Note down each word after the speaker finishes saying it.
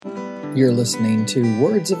You're listening to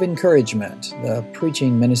Words of Encouragement, the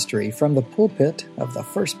preaching ministry from the pulpit of the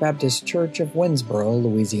First Baptist Church of Winsboro,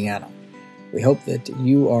 Louisiana. We hope that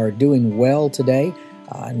you are doing well today,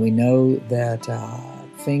 and we know that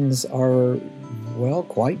things are,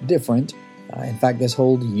 quite different. In fact, this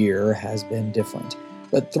whole year has been different.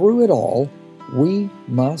 But through it all, we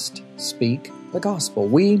must speak the gospel.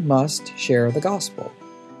 We must share the gospel.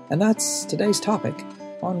 And that's today's topic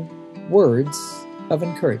on Words of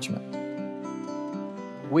Encouragement.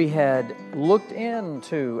 We had looked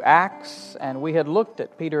into Acts, and we had looked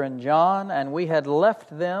at Peter and John, and we had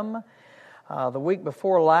left them the week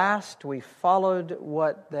before last. We followed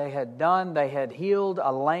what they had done. They had healed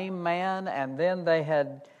a lame man, and then they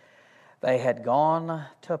had gone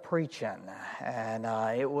to preaching, and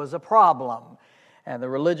it was a problem. And the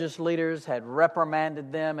religious leaders had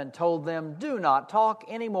reprimanded them and told them, do not talk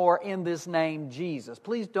anymore in this name Jesus.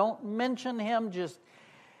 Please don't mention him, just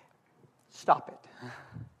stop it.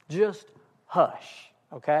 Just hush,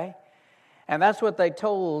 okay? And that's what they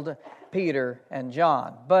told Peter and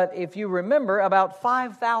John. But if you remember, about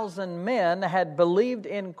 5,000 men had believed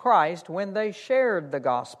in Christ when they shared the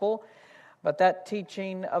gospel, but that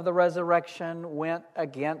teaching of the resurrection went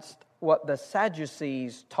against what the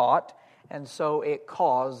Sadducees taught, and so it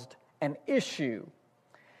caused an issue.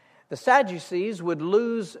 The Sadducees would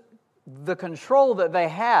lose the control that they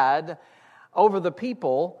had over the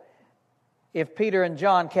people if Peter and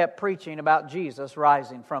John kept preaching about Jesus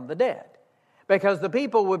rising from the dead. Because the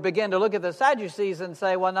people would begin to look at the Sadducees and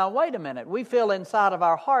say, well, now wait a minute. We feel inside of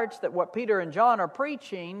our hearts that what Peter and John are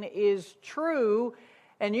preaching is true,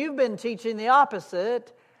 and you've been teaching the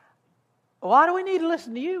opposite. Why do we need to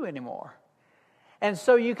listen to you anymore? And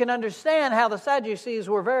so you can understand how the Sadducees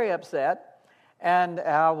were very upset. And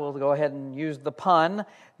I will go ahead and use the pun.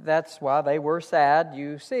 That's why they were sad,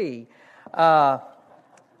 you see.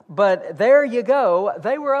 But there you go,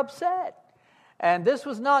 they were upset. And this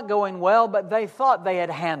was not going well, but they thought they had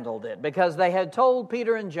handled it because they had told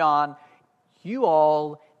Peter and John, you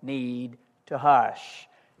all need to hush.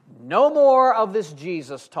 No more of this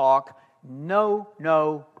Jesus talk. No,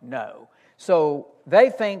 no, no. So they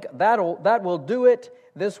think that will do it.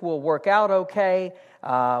 This will work out okay.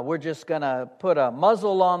 We're just going to put a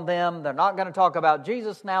muzzle on them. They're not going to talk about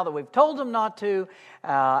Jesus now that we've told them not to.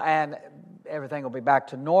 And everything will be back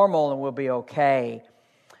to normal and we'll be okay.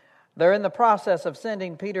 They're in the process of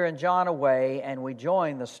sending Peter and John away, and we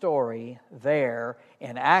join the story there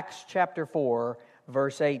in Acts chapter 4,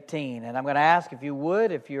 verse 18. And I'm going to ask if you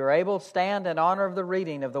would, if you're able, stand in honor of the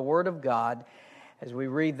reading of the Word of God as we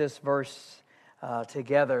read this verse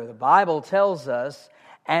together. The Bible tells us,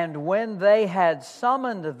 and when they had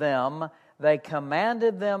summoned them, they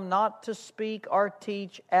commanded them not to speak or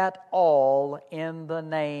teach at all in the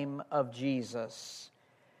name of Jesus.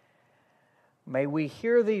 May we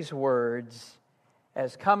hear these words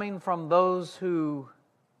as coming from those who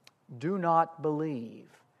do not believe.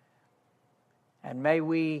 And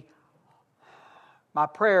my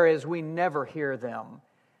prayer is we never hear them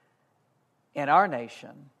in our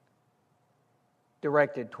nation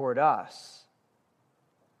directed toward us.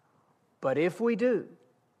 But if we do,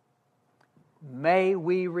 may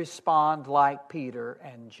we respond like Peter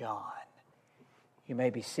and John. You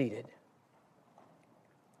may be seated.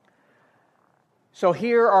 So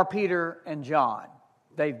here are Peter and John.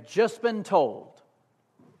 They've just been told,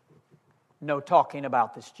 no talking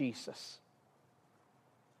about this Jesus.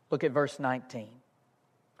 Look at verse 19.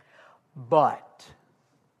 But,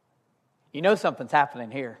 you know something's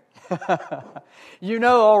happening here. You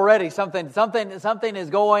know already something is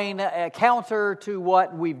going counter to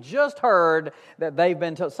what we've just heard that they've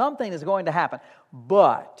been told. Something is going to happen.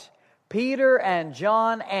 But Peter and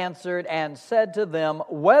John answered and said to them,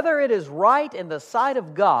 whether it is right in the sight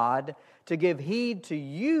of God to give heed to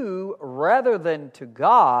you rather than to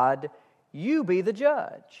God, you be the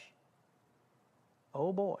judge.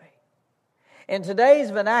 Oh boy. In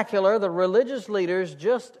today's vernacular, the religious leaders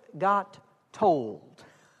just got told.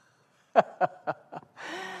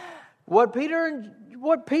 What Peter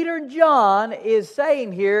and John is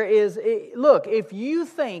saying here is, look, if you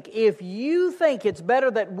think it's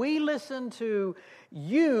better that we listen to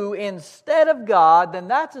you instead of God, then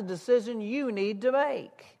that's a decision you need to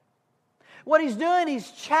make. What he's doing,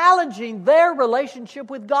 he's challenging their relationship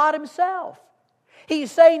with God himself.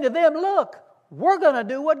 He's saying to them, look, we're going to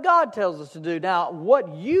do what God tells us to do. Now,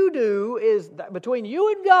 what you do is between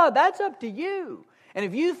you and God, that's up to you. And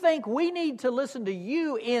if you think we need to listen to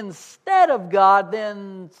you instead of God,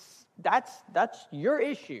 then that's your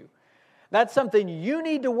issue. That's something you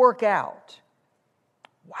need to work out.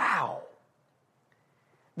 Wow.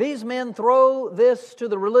 These men throw this to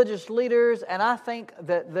the religious leaders, and I think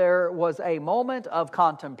that there was a moment of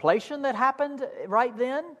contemplation that happened right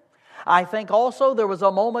then. I think also there was a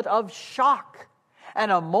moment of shock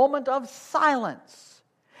and a moment of silence.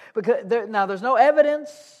 Because there's no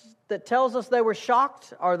evidence that tells us they were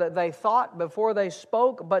shocked or that they thought before they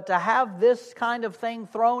spoke, but to have this kind of thing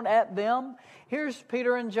thrown at them, here's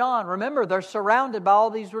Peter and John. Remember, they're surrounded by all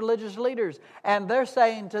these religious leaders, and they're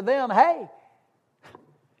saying to them, hey,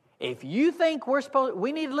 if you think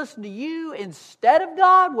we need to listen to you instead of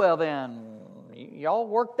God, well then, y'all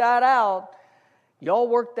work that out. Y'all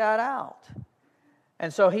work that out.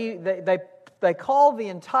 And so they call the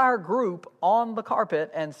entire group on the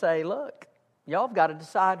carpet and say, look, y'all have got to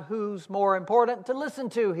decide who's more important to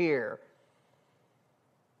listen to here.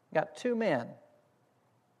 Got two men.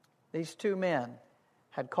 These two men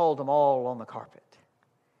had called them all on the carpet.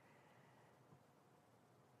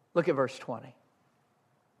 Look at verse 20.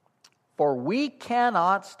 For we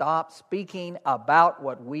cannot stop speaking about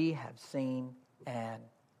what we have seen and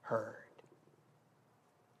heard.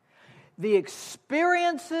 The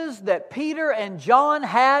experiences that Peter and John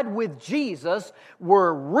had with Jesus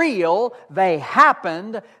were real. They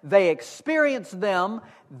happened. They experienced them.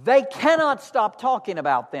 They cannot stop talking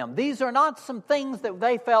about them. These are not some things that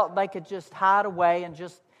they felt they could just hide away and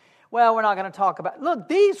just, well, we're not going to talk about. Look,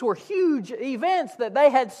 these were huge events that they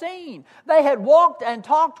had seen. They had walked and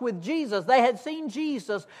talked with Jesus. They had seen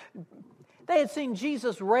Jesus. They had seen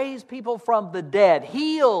Jesus raise people from the dead,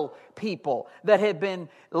 heal people that had been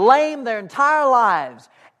lame their entire lives.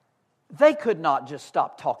 They could not just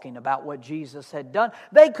stop talking about what Jesus had done.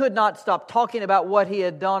 They could not stop talking about what He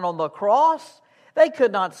had done on the cross. They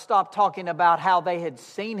could not stop talking about how they had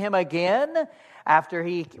seen Him again after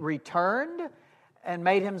He returned and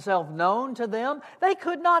made Himself known to them. They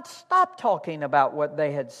could not stop talking about what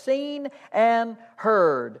they had seen and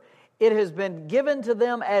heard. It has been given to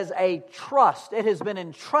them as a trust. It has been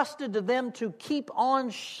entrusted to them to keep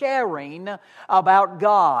on sharing about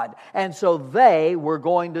God. And so they were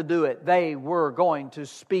going to do it. They were going to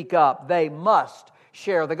speak up. They must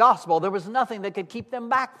share the gospel. There was nothing that could keep them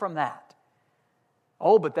back from that.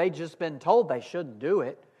 Oh, but they'd just been told they shouldn't do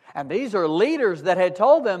it. And these are leaders that had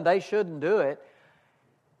told them they shouldn't do it.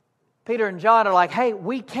 Peter and John are like, hey,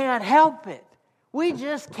 we can't help it. We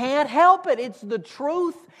just can't help it. It's the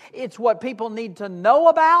truth. It's what people need to know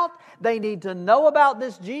about. They need to know about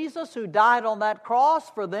this Jesus who died on that cross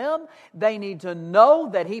for them. They need to know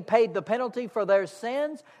that He paid the penalty for their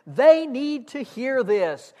sins. They need to hear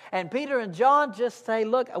this. And Peter and John just say,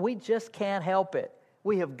 look, we just can't help it.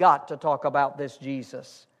 We have got to talk about this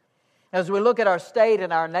Jesus. As we look at our state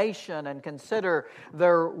and our nation and consider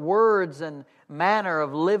their words and manner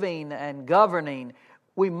of living and governing,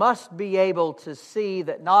 we must be able to see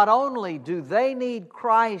that not only do they need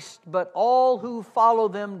Christ, but all who follow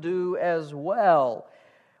them do as well.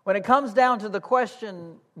 When it comes down to the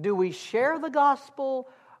question, do we share the gospel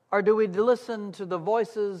or do we listen to the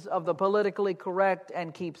voices of the politically correct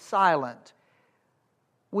and keep silent?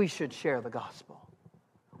 We should share the gospel.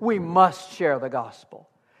 We must share the gospel.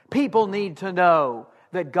 People need to know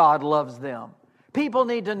that God loves them. People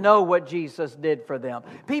need to know what Jesus did for them.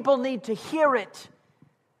 People need to hear it.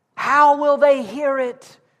 How will they hear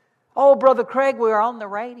it? Oh, Brother Craig, we're on the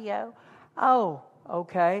radio. Oh,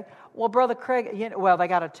 okay. Well, Brother Craig, they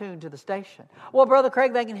got to tune to the station. Well, Brother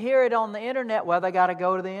Craig, they can hear it on the internet. Well, they got to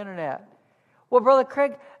go to the internet. Well, Brother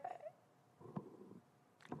Craig,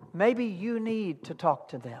 maybe you need to talk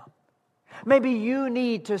to them. Maybe you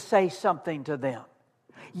need to say something to them.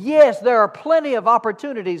 Yes, there are plenty of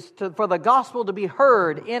opportunities for the gospel to be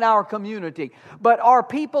heard in our community. But are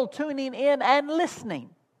people tuning in and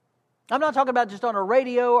listening? I'm not talking about just on a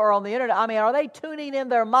radio or on the internet. I mean, are they tuning in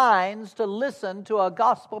their minds to listen to a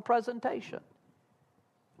gospel presentation?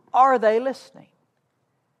 Are they listening?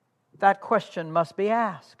 That question must be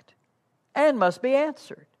asked and must be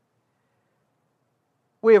answered.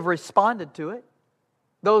 We have responded to it.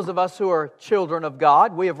 Those of us who are children of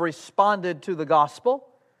God, we have responded to the gospel.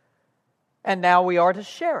 And now we are to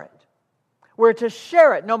share it. We're to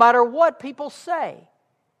share it no matter what people say.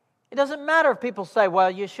 It doesn't matter if people say, well,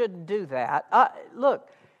 you shouldn't do that. Look,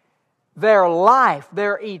 their life,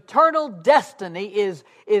 their eternal destiny is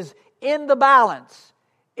in the balance.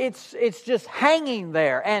 It's just hanging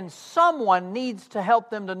there. And someone needs to help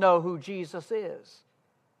them to know who Jesus is.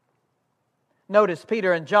 Notice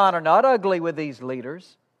Peter and John are not ugly with these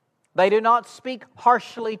leaders. They do not speak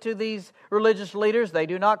harshly to these religious leaders. They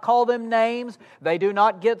do not call them names. They do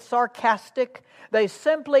not get sarcastic. They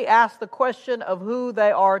simply ask the question of who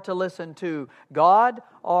they are to listen to, God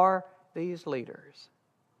or these leaders.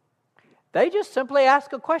 They just simply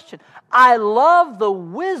ask a question. I love the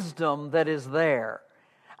wisdom that is there.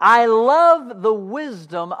 I love the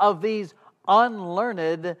wisdom of these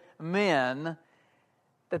unlearned men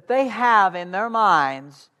that they have in their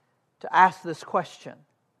minds to ask this question.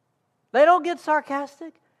 They don't get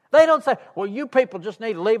sarcastic. They don't say, well, you people just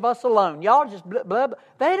need to leave us alone. Y'all just blah, blah, blah.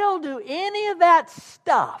 They don't do any of that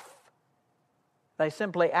stuff. They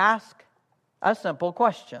simply ask a simple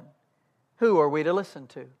question. Who are we to listen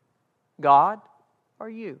to? God or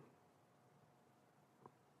you?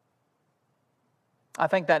 I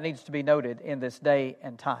think that needs to be noted in this day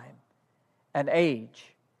and time and age,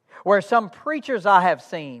 where some preachers I have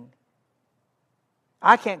seen,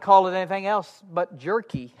 I can't call it anything else but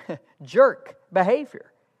jerk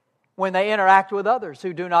behavior when they interact with others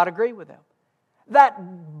who do not agree with them.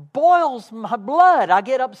 That boils my blood. I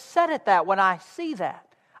get upset at that when I see that.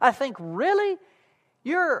 I think, really?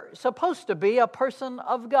 You're supposed to be a person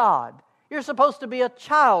of God. You're supposed to be a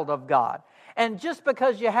child of God. And just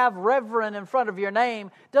because you have Reverend in front of your name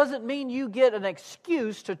doesn't mean you get an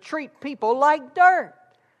excuse to treat people like dirt.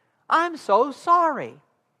 I'm so sorry.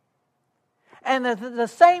 And the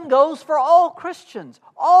same goes for all Christians.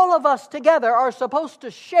 All of us together are supposed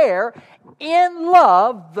to share in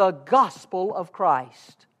love the gospel of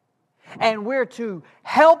Christ. And we're to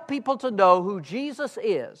help people to know who Jesus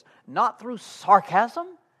is, not through sarcasm,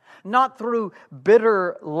 not through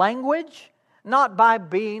bitter language, not by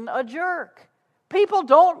being a jerk. People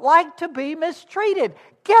don't like to be mistreated.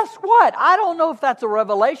 Guess what? I don't know if that's a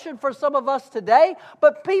revelation for some of us today,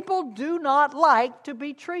 but people do not like to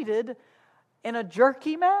be treated in a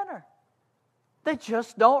jerky manner. They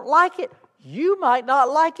just don't like it. You might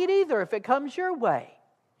not like it either if it comes your way.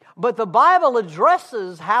 But the Bible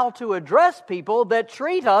addresses how to address people that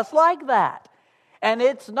treat us like that. And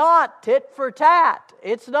it's not tit for tat.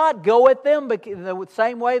 It's not go at them the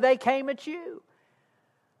same way they came at you.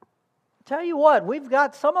 Tell you what, we've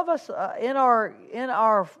got some of us in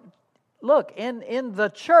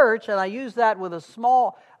the church, and I use that with a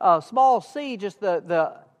small c, just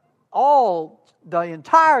the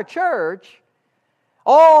entire church,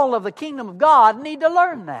 all of the kingdom of God need to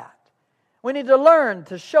learn that. We need to learn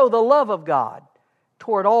to show the love of God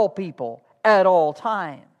toward all people at all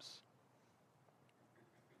times.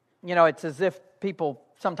 You know, it's as if people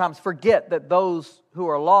sometimes forget that those who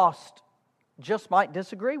are lost just might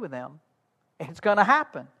disagree with them. It's going to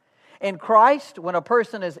happen. In Christ, when a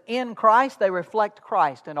person is in Christ, they reflect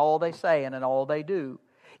Christ in all they say and in all they do.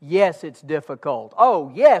 Yes, it's difficult.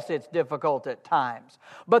 Oh, yes, it's difficult at times.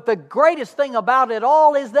 But the greatest thing about it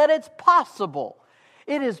all is that it's possible.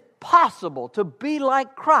 It is possible to be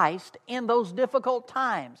like Christ in those difficult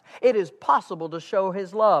times. It is possible to show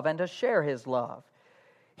His love and to share His love.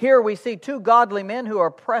 Here we see two godly men who are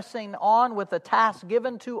pressing on with the task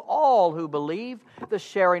given to all who believe, the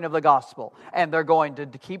sharing of the gospel. And they're going to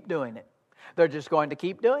keep doing it. They're just going to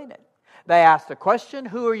keep doing it. They ask the question,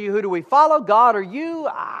 who are you? Who do we follow? God or you?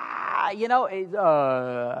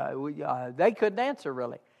 They couldn't answer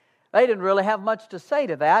really. They didn't really have much to say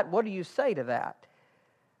to that. What do you say to that?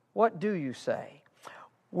 What do you say?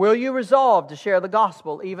 Will you resolve to share the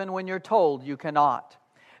gospel even when you're told you cannot?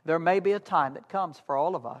 There may be a time that comes for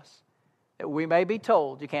all of us that we may be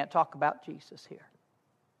told you can't talk about Jesus here.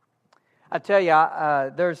 I tell you,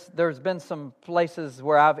 there's been some places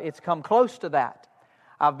where it's come close to that.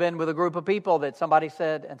 I've been with a group of people that somebody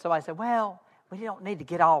said, well, we don't need to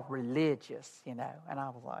get all religious, you know. And I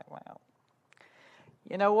was like, well,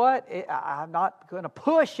 you know what? I'm not going to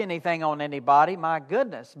push anything on anybody, my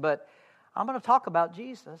goodness, but I'm going to talk about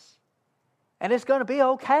Jesus. And it's going to be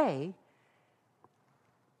okay.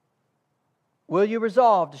 Will you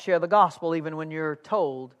resolve to share the gospel even when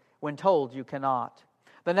told you cannot?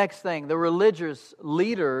 The next thing, the religious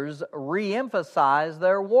leaders re-emphasize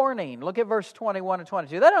their warning. Look at verse 21 and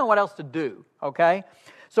 22. They don't know what else to do, okay?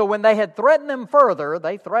 So when they had threatened them further,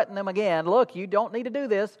 they threatened them again. Look, you don't need to do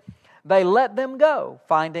this. They let them go,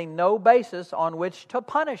 finding no basis on which to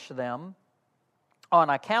punish them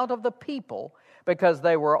on account of the people, because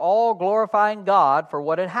they were all glorifying God for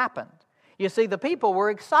what had happened. You see, the people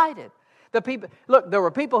were excited. There were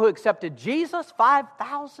people who accepted Jesus.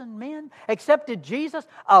 5,000 men accepted Jesus.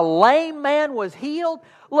 A lame man was healed.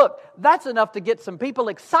 Look, that's enough to get some people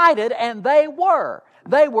excited, and they were.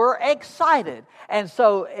 They were excited. And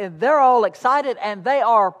so they're all excited, and they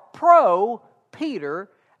are pro-Peter,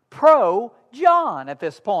 pro-John at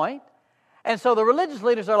this point. And so the religious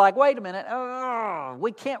leaders are like, wait a minute,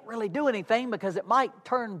 we can't really do anything because it might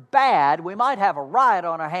turn bad. We might have a riot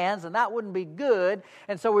on our hands, and that wouldn't be good.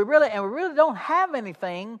 And so we really don't have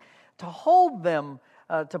anything to hold them,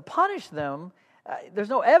 to punish them. There's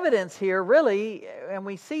no evidence here, really, and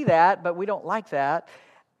we see that, but we don't like that.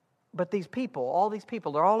 But these people, all these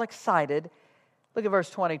people, they're all excited. Look at verse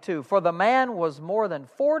 22. For the man was more than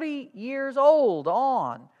 40 years old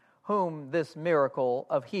on whom this miracle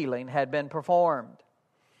of healing had been performed.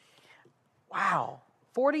 Wow,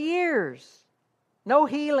 40 years. No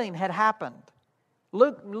healing had happened.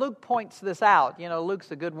 Luke points this out. You know,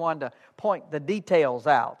 Luke's a good one to point the details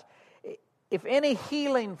out. If any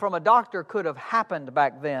healing from a doctor could have happened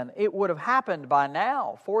back then, it would have happened by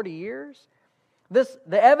now, 40 years. The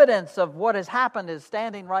evidence of what has happened is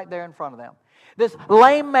standing right there in front of them. This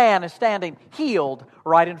lame man is standing healed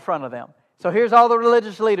right in front of them. So here's all the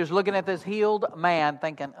religious leaders looking at this healed man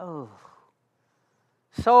thinking, oh,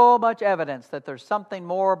 so much evidence that there's something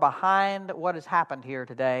more behind what has happened here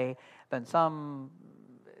today than some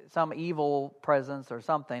evil presence or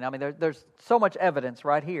something. I mean, there's so much evidence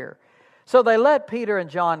right here. So they let Peter and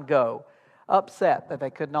John go, upset that they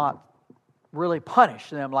could not really punish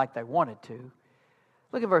them like they wanted to.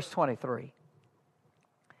 Look at verse 23.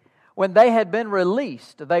 When they had been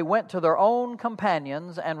released, they went to their own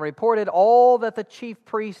companions and reported all that the chief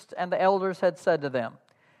priests and the elders had said to them.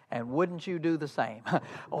 And wouldn't you do the same?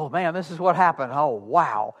 Oh man, this is what happened. Oh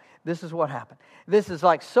wow, this is what happened. This is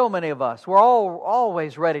like so many of us. We're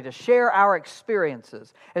always ready to share our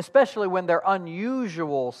experiences, especially when they're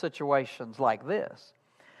unusual situations like this.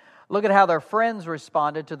 Look at how their friends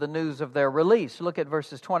responded to the news of their release. Look at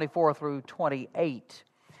verses 24 through 28.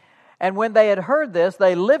 And when they had heard this,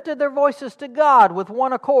 they lifted their voices to God with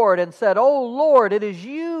one accord and said, O Lord, it is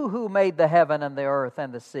you who made the heaven and the earth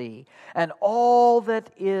and the sea, and all that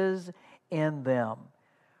is in them,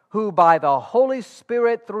 who by the Holy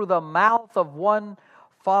Spirit through the mouth of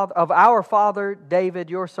our father David,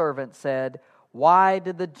 your servant, said, Why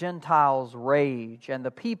did the Gentiles rage and the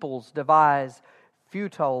peoples devise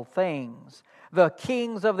futile things? The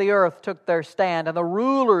kings of the earth took their stand, and the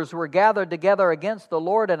rulers were gathered together against the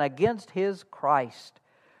Lord and against His Christ.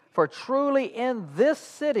 For truly in this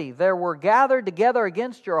city there were gathered together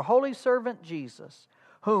against your holy servant Jesus,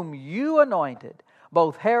 whom you anointed,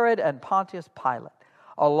 both Herod and Pontius Pilate,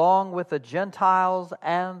 along with the Gentiles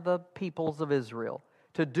and the peoples of Israel,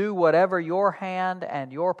 to do whatever your hand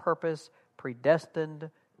and your purpose predestined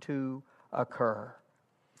to occur.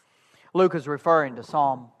 Luke is referring to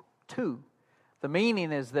Psalm 2. The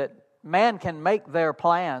meaning is that man can make their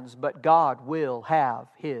plans, but God will have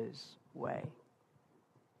His way.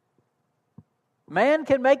 Man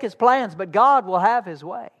can make his plans, but God will have His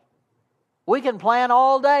way. We can plan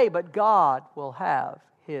all day, but God will have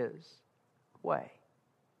His way.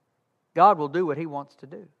 God will do what He wants to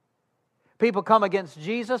do. People come against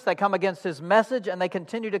Jesus, they come against His message, and they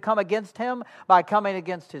continue to come against Him by coming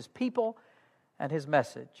against His people and His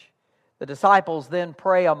message. The disciples then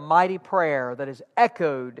pray a mighty prayer that is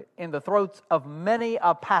echoed in the throats of many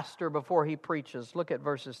a pastor before he preaches. Look at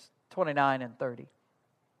verses 29 and 30.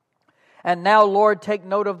 And now, Lord, take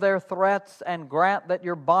note of their threats and grant that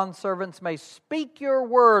your bondservants may speak your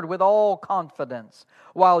word with all confidence,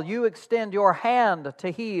 while you extend your hand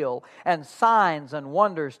to heal, and signs and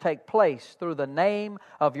wonders take place through the name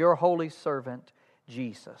of your holy servant,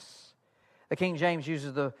 Jesus. The King James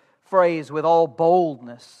uses the phrase with all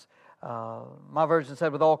boldness. My version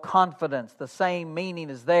said with all confidence. The same meaning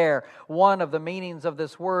is there. One of the meanings of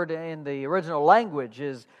this word in the original language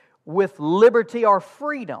is with liberty or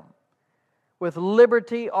freedom. With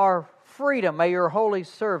liberty or freedom, may your holy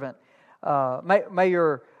servant, may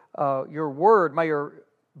your word, may your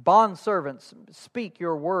bondservants speak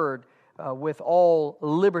your word with all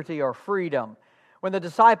liberty or freedom. When the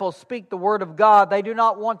disciples speak the word of God, they do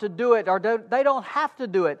not want to do it, or they don't have to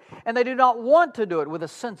do it, and they do not want to do it with a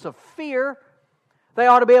sense of fear. They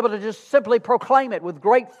ought to be able to just simply proclaim it with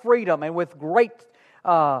great freedom and with great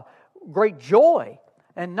joy,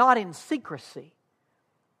 and not in secrecy.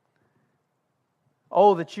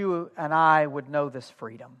 Oh, that you and I would know this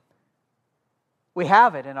freedom. We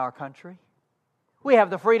have it in our country. We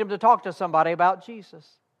have the freedom to talk to somebody about Jesus.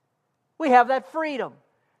 We have that freedom.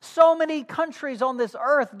 So many countries on this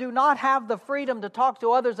earth do not have the freedom to talk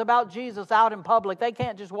to others about Jesus out in public. They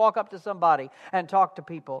can't just walk up to somebody and talk to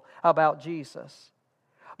people about Jesus.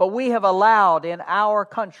 But we have allowed in our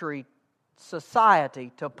country,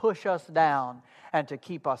 society, to push us down and to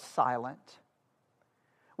keep us silent.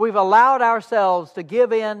 We've allowed ourselves to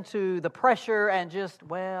give in to the pressure and just,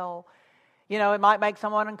 it might make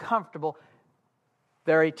someone uncomfortable.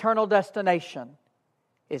 Their eternal destination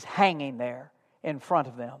is hanging there in front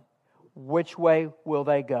of them. Which way will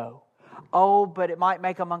they go? Oh, but it might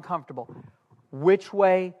make them uncomfortable. Which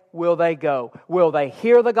way will they go? Will they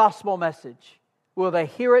hear the gospel message? Will they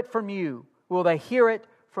hear it from you? Will they hear it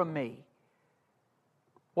from me?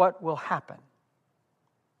 What will happen?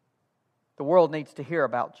 The world needs to hear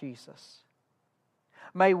about Jesus.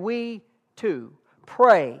 May we, too,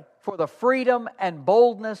 pray for the freedom and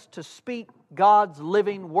boldness to speak God's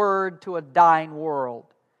living word to a dying world.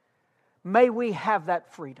 May we have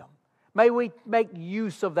that freedom. May we make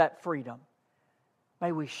use of that freedom.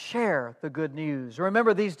 May we share the good news.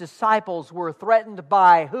 Remember, these disciples were threatened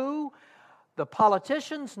by who? The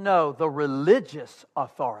politicians? No, the religious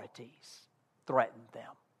authorities threatened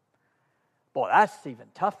them. Boy, that's even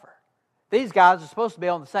tougher. These guys are supposed to be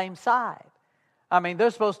on the same side. I mean,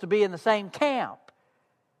 they're supposed to be in the same camp.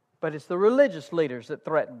 But it's the religious leaders that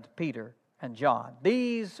threatened Peter and John.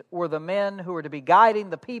 These were the men who were to be guiding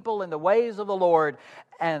the people in the ways of the Lord.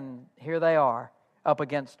 And here they are, up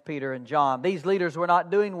against Peter and John. These leaders were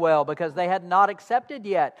not doing well because they had not accepted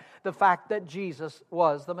yet the fact that Jesus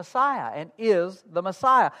was the Messiah and is the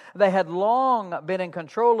Messiah. They had long been in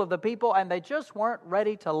control of the people, and they just weren't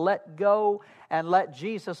ready to let go and let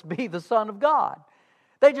Jesus be the Son of God.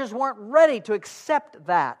 They just weren't ready to accept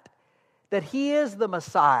that He is the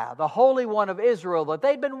Messiah, the Holy One of Israel that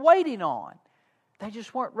they'd been waiting on. They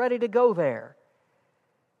just weren't ready to go there.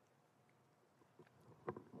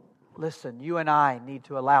 Listen, you and I need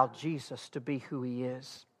to allow Jesus to be who He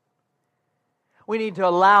is. We need to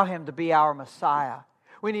allow Him to be our Messiah.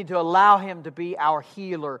 We need to allow Him to be our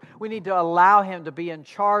healer. We need to allow Him to be in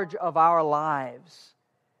charge of our lives.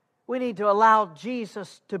 We need to allow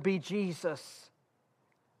Jesus to be Jesus.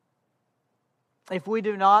 If we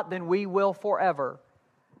do not, then we will forever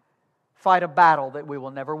fight a battle that we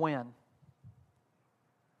will never win.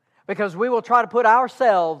 Because we will try to put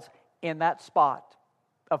ourselves in that spot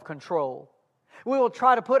of control. We will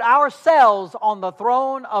try to put ourselves on the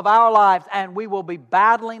throne of our lives, and we will be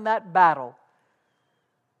battling that battle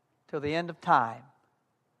till the end of time,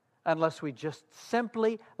 unless we just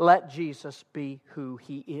simply let Jesus be who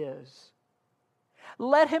He is.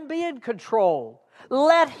 Let Him be in control.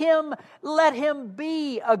 Let Him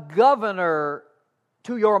be a governor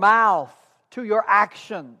to your mouth, to your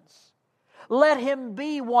actions. Let Him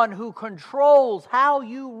be one who controls how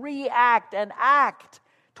you react and act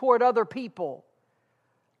toward other people.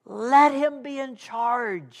 Let Him be in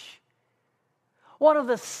charge. One of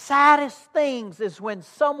the saddest things is when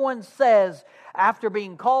someone says, after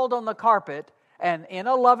being called on the carpet, and in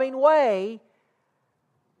a loving way,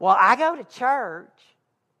 well, I go to church.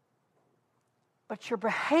 But your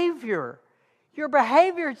behavior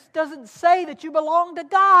doesn't say that you belong to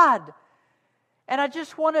God. And I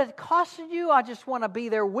just want to caution you. I just want to be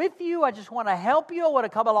there with you. I just want to help you. I want to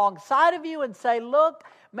come alongside of you and say, look,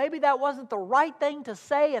 maybe that wasn't the right thing to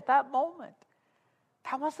say at that moment.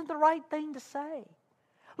 That wasn't the right thing to say.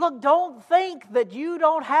 Look, don't think that you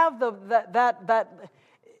don't have that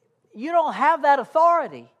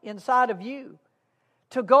authority inside of you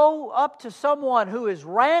to go up to someone who is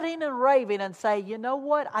ranting and raving and say, you know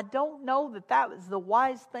what, I don't know that was the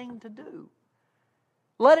wise thing to do.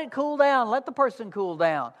 Let it cool down. Let the person cool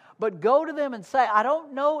down. But go to them and say, I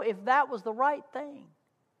don't know if that was the right thing.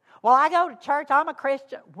 Well, I go to church. I'm a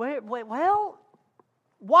Christian. Well,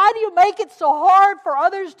 why do you make it so hard for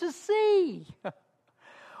others to see?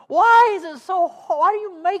 Why do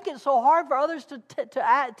you make it so hard for others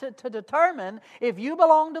to determine if you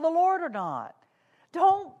belong to the Lord or not?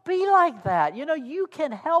 Don't be like that. You know, you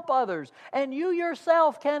can help others, and you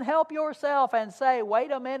yourself can help yourself and say,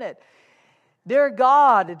 wait a minute. Dear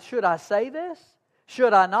God, should I say this?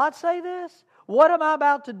 Should I not say this? What am I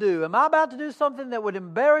about to do? Am I about to do something that would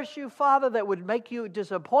embarrass you, Father, that would make you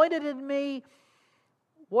disappointed in me?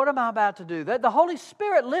 What am I about to do? That the Holy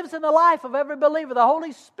Spirit lives in the life of every believer. The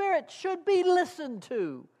Holy Spirit should be listened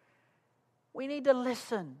to. We need to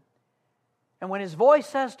listen. And when His voice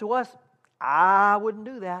says to us, I wouldn't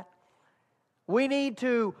do that, we need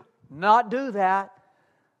to not do that.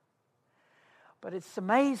 But it's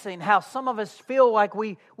amazing how some of us feel like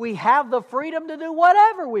we have the freedom to do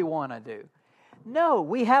whatever we want to do. No,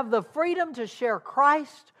 we have the freedom to share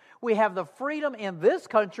Christ. We have the freedom in this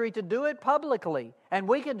country to do it publicly. And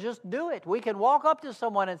we can just do it. We can walk up to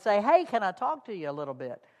someone and say, hey, can I talk to you a little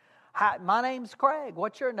bit? Hi, my name's Craig.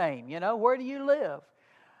 What's your name? You know, where do you live?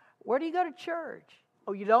 Where do you go to church?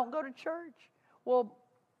 Oh, you don't go to church? Well,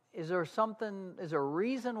 is there a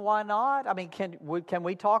reason why not? I mean, can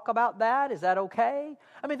we talk about that? Is that okay?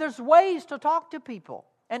 I mean, there's ways to talk to people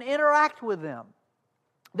and interact with them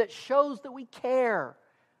that shows that we care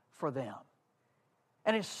for them.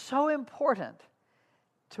 And it's so important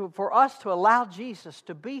for us to allow Jesus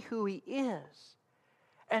to be who He is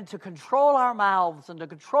and to control our mouths and to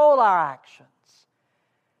control our actions.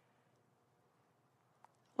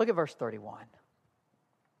 Look at verse 31.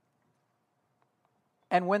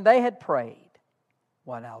 And when they had prayed,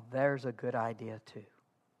 well, now there's a good idea too.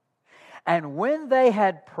 And when they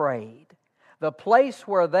had prayed, the place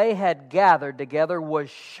where they had gathered together was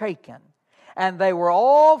shaken, and they were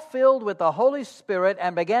all filled with the Holy Spirit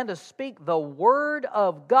and began to speak the word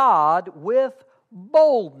of God with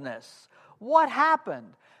boldness. What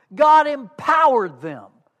happened? God empowered them.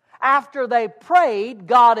 After they prayed,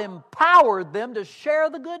 God empowered them to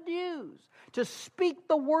share the good news, to speak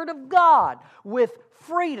the word of God with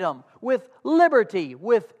freedom, with liberty,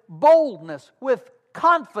 with boldness, with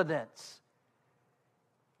confidence.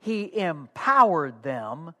 He empowered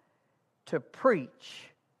them to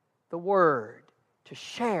preach the word, to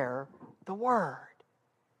share the word.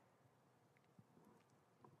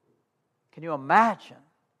 Can you imagine?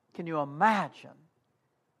 Can you imagine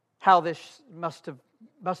how this must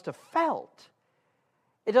have felt?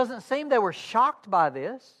 It doesn't seem they were shocked by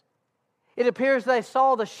this. It appears they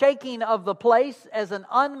saw the shaking of the place as an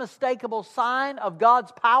unmistakable sign of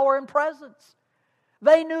God's power and presence.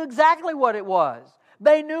 They knew exactly what it was.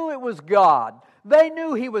 They knew it was God. They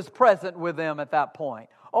knew He was present with them at that point.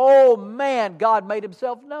 Oh man, God made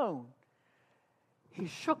Himself known. He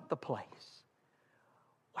shook the place.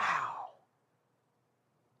 Wow.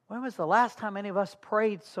 When was the last time any of us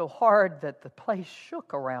prayed so hard that the place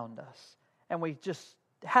shook around us and we just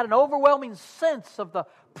had an overwhelming sense of the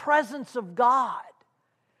presence of God?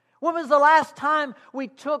 When was the last time we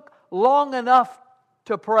took long enough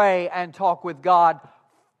to pray and talk with God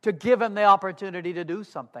to give Him the opportunity to do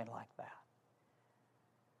something like that?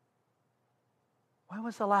 When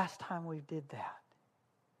was the last time we did that?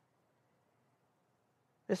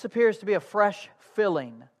 This appears to be a fresh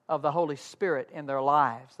filling of the Holy Spirit in their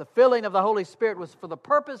lives. The filling of the Holy Spirit was for the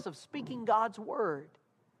purpose of speaking God's Word.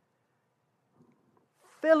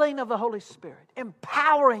 Filling of the Holy Spirit,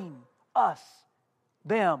 empowering us,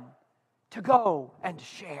 them, to go and to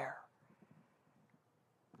share.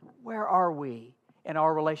 Where are we in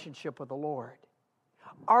our relationship with the Lord?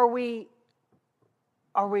 Are we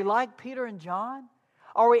like Peter and John?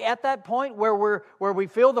 Are we at that point where we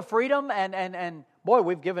feel the freedom and boy,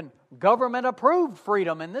 we've given government-approved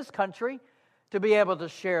freedom in this country to be able to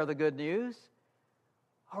share the good news?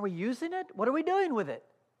 Are we using it? What are we doing with it?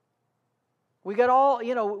 We get all,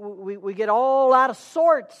 we get all out of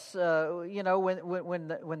sorts,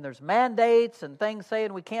 when there's mandates and things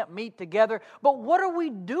saying we can't meet together. But what are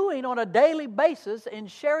we doing on a daily basis in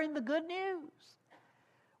sharing the good news?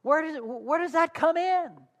 Where does that come in?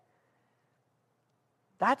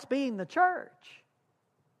 That's being the church.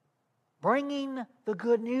 Bringing the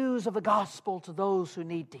good news of the gospel to those who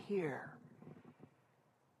need to hear.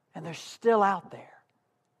 And they're still out there.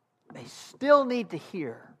 They still need to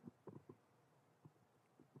hear.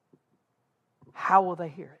 How will they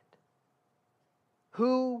hear it?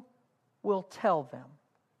 Who will tell them?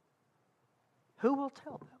 Who will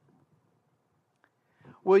tell them?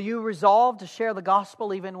 Will you resolve to share the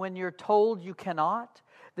gospel even when you're told you cannot?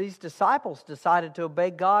 These disciples decided to obey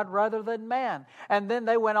God rather than man. And then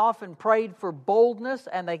they went off and prayed for boldness,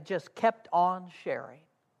 and they just kept on sharing.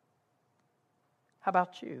 How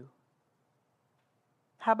about you?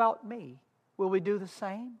 How about me? Will we do the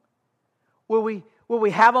same? Will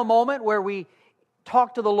we have a moment where we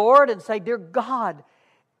talk to the Lord and say, "Dear God,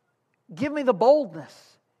 give me the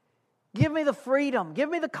boldness. Give me the freedom. Give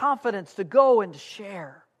me the confidence to go and to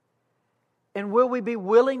share." And will we be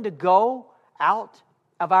willing to go out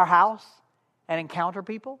of our house and encounter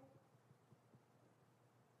people?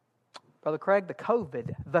 Brother Craig, the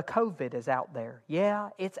COVID is out there. Yeah,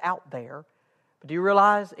 it's out there. But do you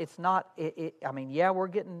realize it's not, we're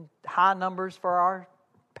getting high numbers for our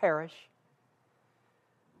parish.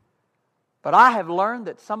 But I have learned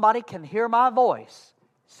that somebody can hear my voice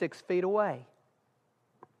 6 feet away.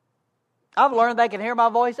 I've learned they can hear my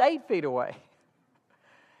voice 8 feet away.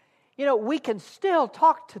 We can still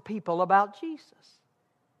talk to people about Jesus.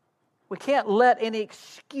 We can't let any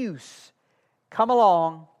excuse come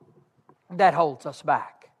along that holds us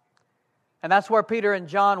back. And that's where Peter and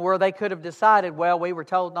John were. They could have decided, well, we were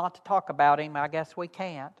told not to talk about Him. I guess we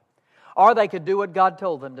can't. Or they could do what God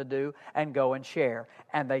told them to do and go and share.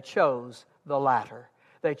 And they chose the latter.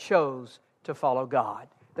 They chose to follow God.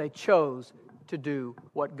 They chose to do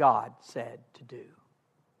what God said to do.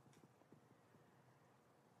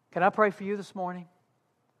 Can I pray for you this morning?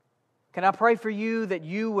 Can I pray for you that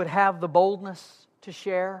you would have the boldness to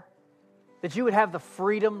share? That you would have the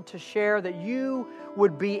freedom to share? That you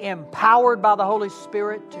would be empowered by the Holy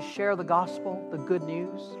Spirit to share the gospel, the good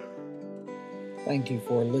news? Thank you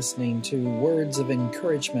for listening to Words of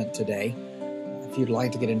Encouragement today. If you'd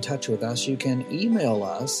like to get in touch with us, you can email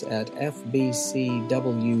us at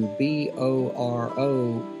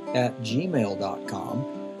fbcwboro@gmail.com.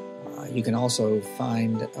 You can also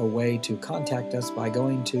find a way to contact us by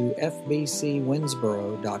going to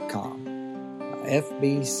fbcwinsboro.com.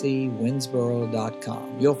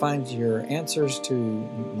 fbcwinsboro.com. You'll find your answers to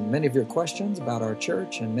many of your questions about our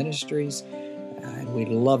church and ministries, and we'd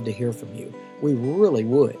love to hear from you. We really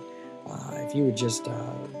would. If you would just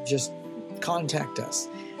contact us.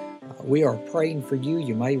 We are praying for you.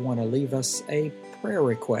 You may want to leave us a prayer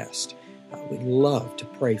request. We'd love to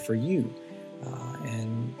pray for you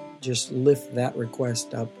and just lift that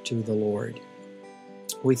request up to the Lord.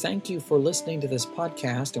 We thank you for listening to this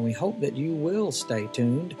podcast, and we hope that you will stay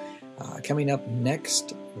tuned. Coming up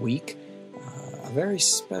next week, a very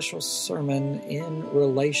special sermon in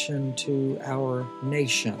relation to our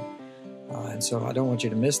nation. And so I don't want you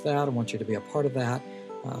to miss that. I want you to be a part of that.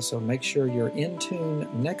 So make sure you're in tune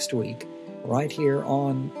next week, right here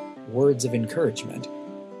on Words of Encouragement,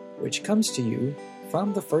 which comes to you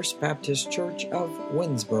from the First Baptist Church of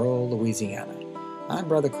Winnsboro, Louisiana. I'm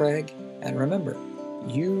Brother Craig, and remember,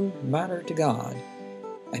 you matter to God,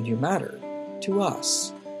 and you matter to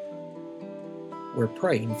us. We're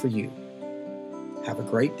praying for you. Have a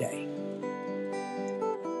great day.